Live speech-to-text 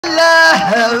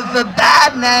Love a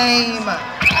bad name.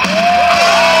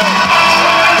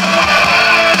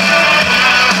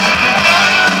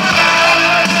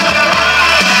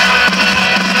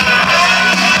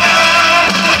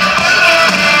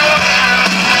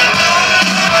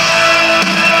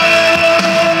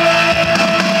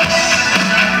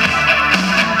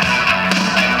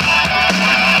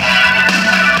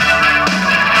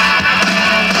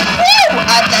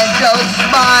 I think your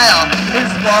smile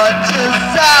is what you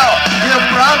sell. You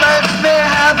promised me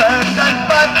heaven and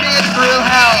put me through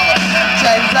hell.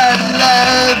 Chains and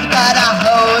love got a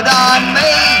hold on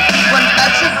me. When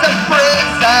touches a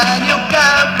prison you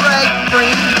can't break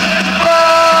free.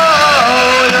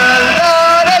 Oh, you're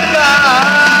loaded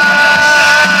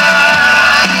gun,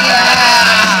 yeah.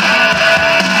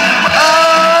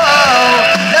 Oh,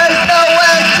 there's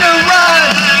nowhere to run.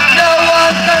 No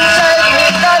one can save me.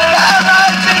 That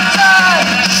damage is done.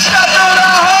 Shut through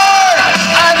the heart,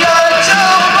 and you're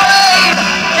too brave.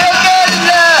 You get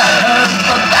love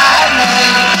for bad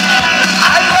name.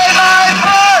 I play my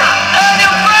part, and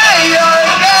you play your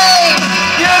game.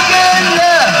 You get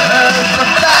love for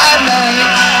bad name.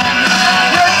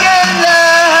 You get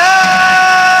love.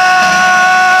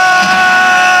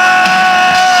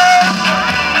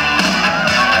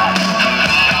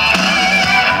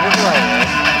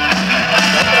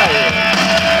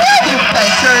 You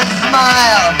paint your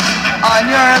smile on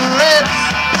your lips,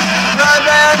 rub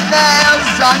their nails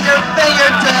on your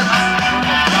fingertips.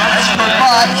 As your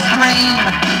body scream,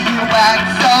 you act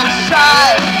so shy.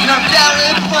 Your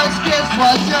very first kiss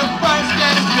was your first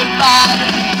kiss goodbye.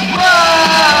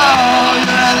 Whoa,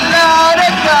 you're a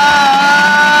loaded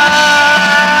gun,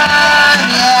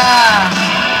 yeah.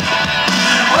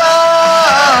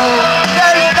 Whoa,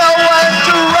 there's no one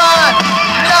to run.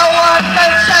 No one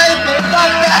can save me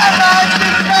from the energy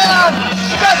down.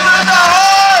 Cut through the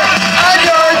heart, and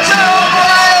you're too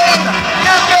brave.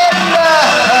 You get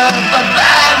love for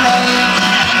bad name.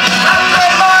 I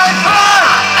play my part,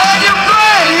 and you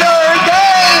play your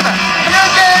game. You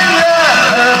get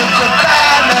love for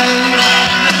bad name.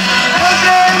 You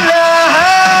get love.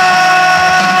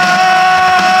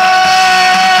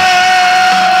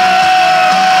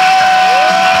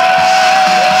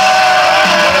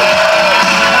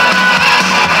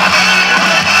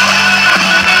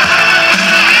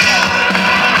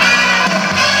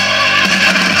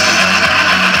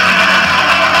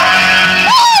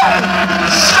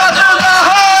 Shut through the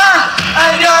heart,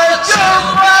 and you're too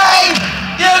brave.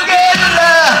 You get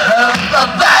love for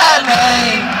bad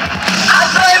name. I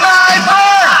play my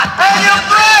part, and you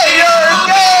play your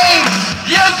game.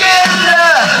 You get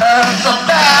love for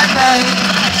bad name.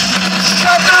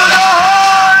 Shut through the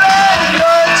heart, and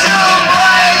you're too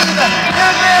brave. You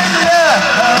get love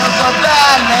for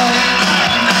bad name.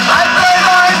 I play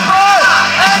my part,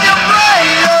 and you play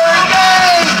your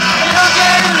game. You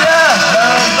get love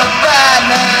for bad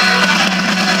name.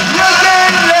 You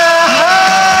get love.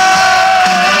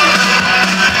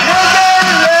 You get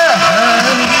love.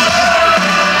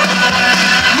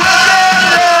 You get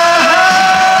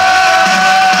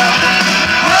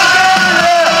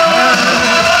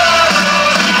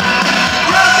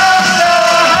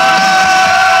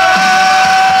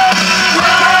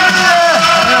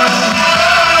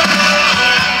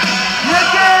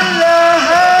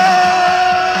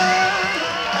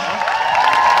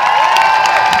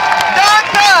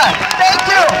Thank